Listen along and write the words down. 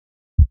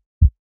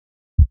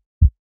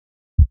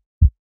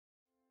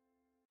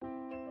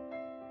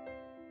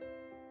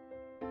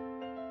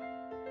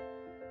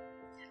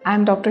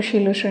I'm Dr.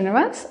 Sheelu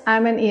Srinivas.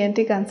 I'm an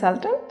ENT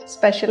consultant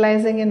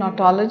specializing in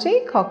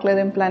otology,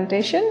 cochlear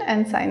implantation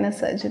and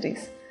sinus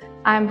surgeries.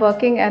 I'm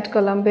working at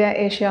Columbia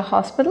Asia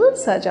Hospital,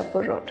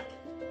 Sarjapur Road.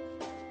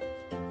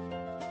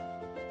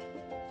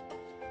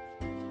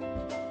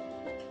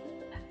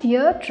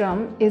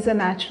 Eardrum is a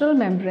natural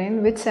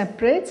membrane which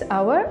separates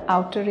our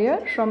outer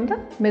ear from the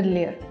middle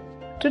ear.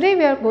 Today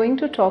we are going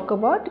to talk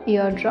about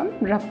eardrum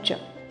rupture.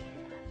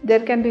 There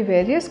can be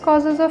various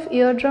causes of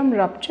eardrum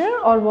rupture,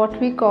 or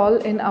what we call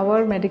in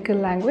our medical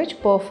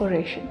language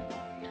perforation.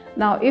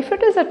 Now, if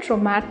it is a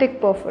traumatic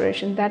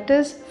perforation, that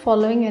is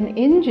following an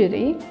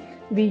injury,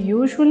 we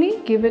usually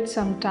give it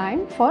some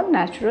time for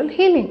natural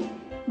healing.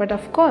 But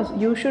of course,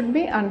 you should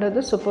be under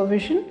the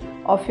supervision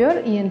of your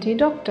ENT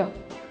doctor.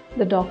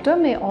 The doctor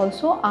may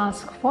also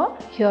ask for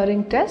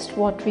hearing test,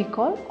 what we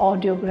call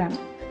audiogram.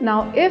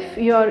 Now, if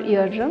your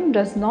eardrum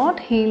does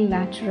not heal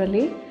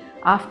naturally,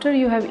 after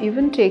you have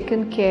even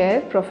taken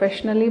care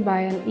professionally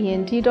by an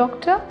ENT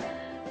doctor,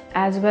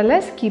 as well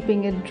as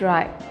keeping it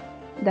dry,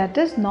 that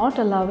is not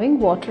allowing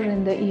water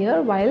in the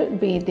ear while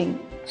bathing.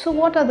 So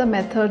what are the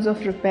methods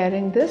of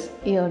repairing this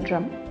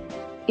eardrum?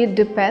 It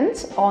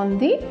depends on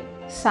the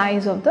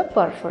size of the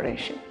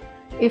perforation.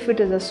 If it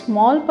is a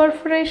small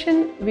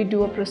perforation, we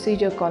do a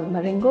procedure called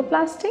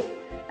myringoplasty,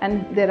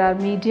 and there are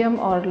medium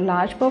or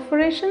large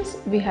perforations,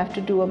 we have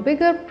to do a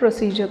bigger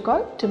procedure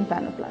called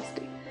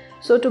tympanoplasty.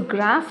 So to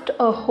graft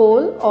a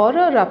hole or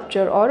a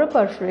rupture or a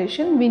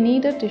perforation, we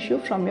need a tissue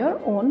from your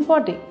own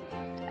body.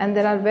 And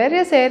there are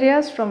various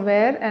areas from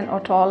where an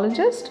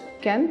otologist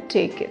can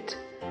take it.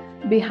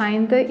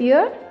 Behind the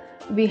ear,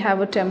 we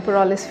have a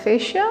temporalis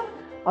fascia,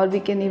 or we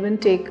can even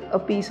take a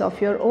piece of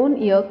your own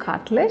ear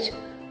cartilage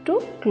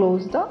to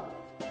close the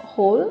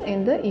hole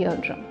in the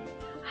eardrum.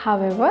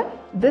 However,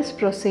 this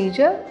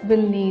procedure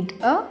will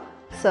need a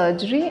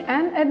surgery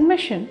and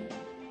admission.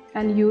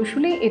 And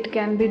usually it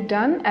can be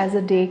done as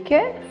a day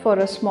care for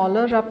a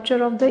smaller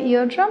rupture of the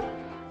eardrum,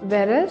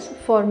 whereas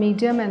for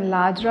medium and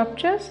large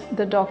ruptures,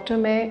 the doctor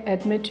may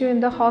admit you in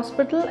the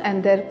hospital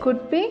and there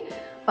could be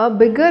a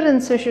bigger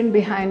incision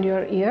behind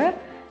your ear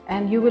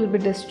and you will be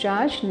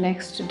discharged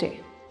next day.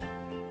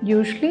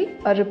 Usually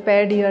a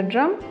repaired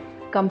eardrum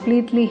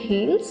completely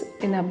heals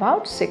in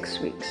about 6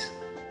 weeks.